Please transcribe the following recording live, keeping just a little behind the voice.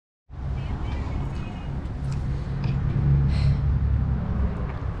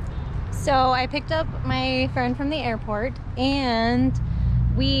So I picked up my friend from the airport and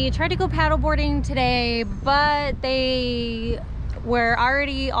we tried to go paddleboarding today, but they were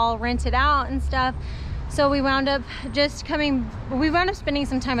already all rented out and stuff. So we wound up spending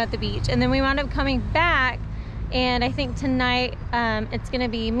some time at the beach, and then we wound up coming back. And I think tonight it's gonna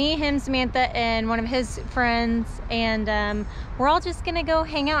be me, him, Samantha, and one of his friends, and we're all just gonna go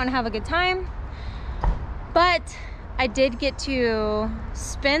hang out and have a good time. But I did get to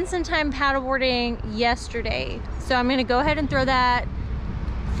spend some time paddleboarding yesterday, so I'm gonna go ahead and throw that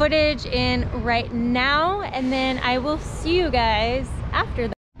footage in right now, and then I will see you guys after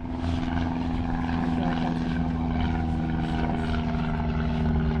that.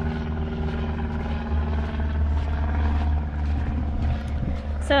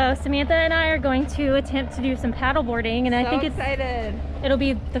 So Samantha and I are going to attempt to do some paddleboarding, and I think it'll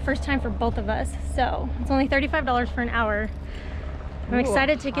be the first time for both of us. So it's only $35 for an hour. I'm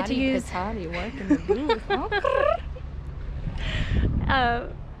excited to get to use. I'm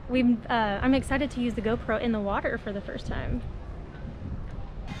excited to use the GoPro in the water for the first time.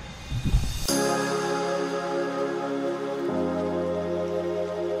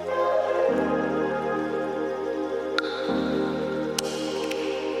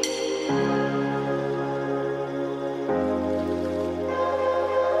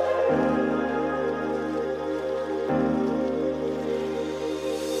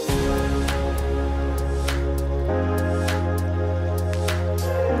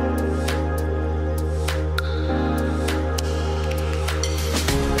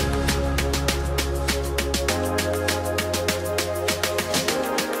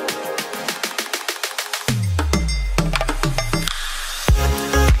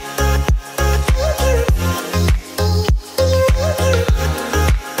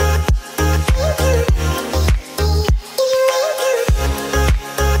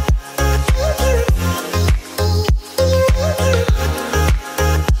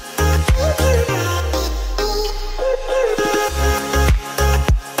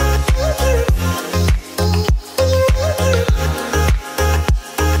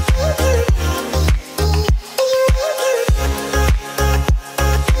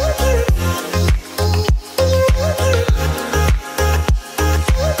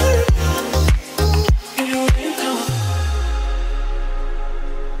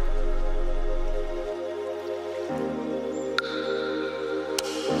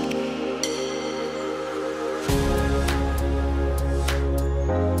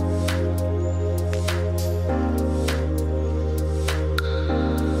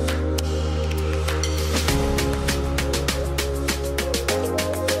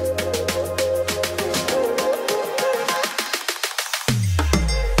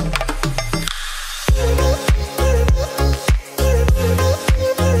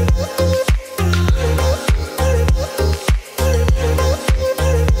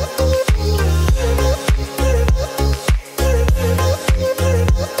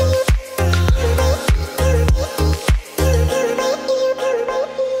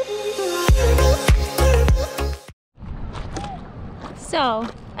 So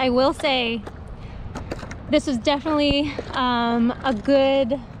I will say this was definitely a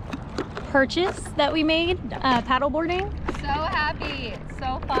good purchase that we made, paddleboarding. So happy, it's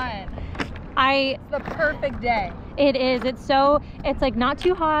so fun. It's the perfect day. It is. It's like not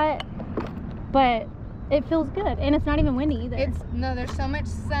too hot, but it feels good, and it's not even windy either. No, there's so much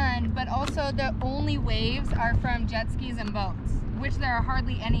sun, but also the only waves are from jet skis and boats, which there are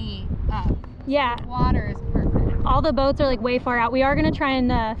hardly any of. Yeah. The water is perfect. All the boats are like way far out. We are gonna try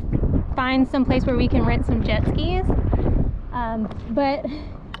and find some place where we can rent some jet skis, but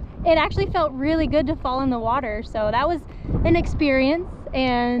it actually felt really good to fall in the water, so that was an experience,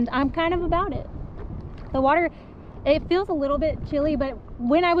 and I'm kind of about it. The water, it feels a little bit chilly, but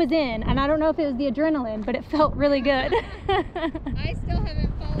when I was in, and I don't know if it was the adrenaline, but it felt really good. I still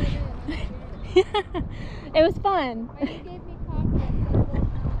haven't fallen in. It was fun. But you gave me confidence.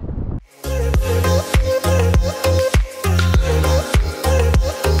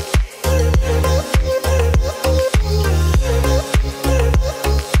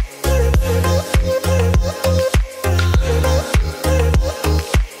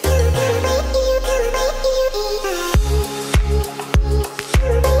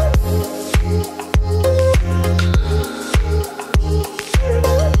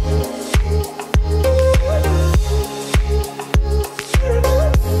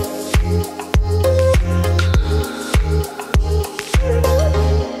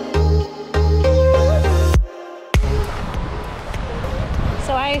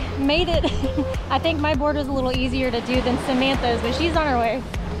 Made it. I think my board was a little easier to do than Samantha's, but she's on her way.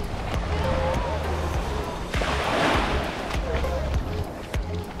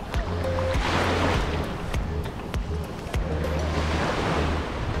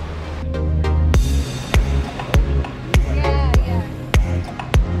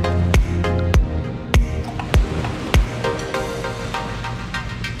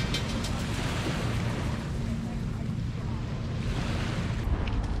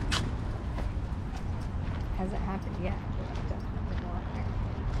 hasn't happened yet.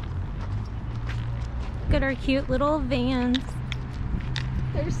 Look at our cute little vans.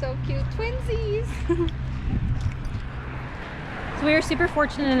 They're so cute, twinsies. So we were super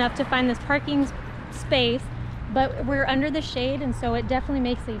fortunate enough to find this parking space, but we're under the shade, and so it definitely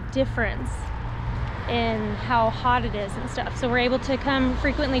makes a difference in how hot it is and stuff. So we're able to come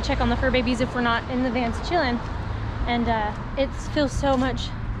frequently check on the fur babies if we're not in the vans chilling, and it feels so much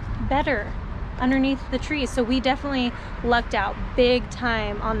better underneath the trees. So we definitely lucked out big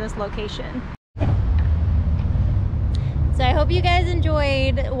time on this location. So I hope you guys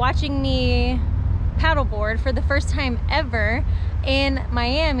enjoyed watching me paddleboard for the first time ever in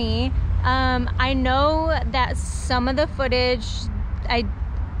Miami. I know that some of the footage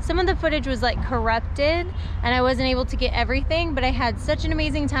was like corrupted and I wasn't able to get everything, but I had such an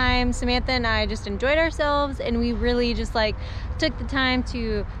amazing time. Samantha and I just enjoyed ourselves, and we really just like took the time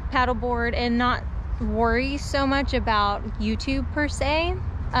to paddleboard and not worry so much about YouTube per se.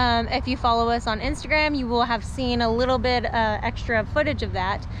 If you follow us on Instagram, you will have seen a little bit extra footage of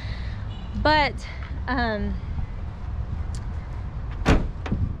that, but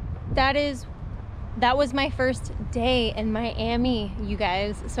that was my first day in Miami, you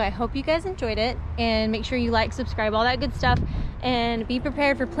guys. So I hope you guys enjoyed it, and make sure you like, subscribe, all that good stuff, and be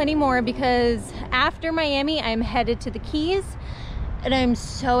prepared for plenty more, because after Miami I'm headed to the Keys, and I'm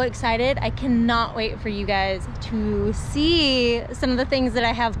so excited. I cannot wait for you guys to see some of the things that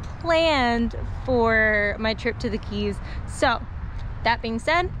I have planned for my trip to the Keys. So that being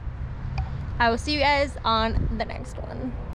said, I will see you guys on the next one.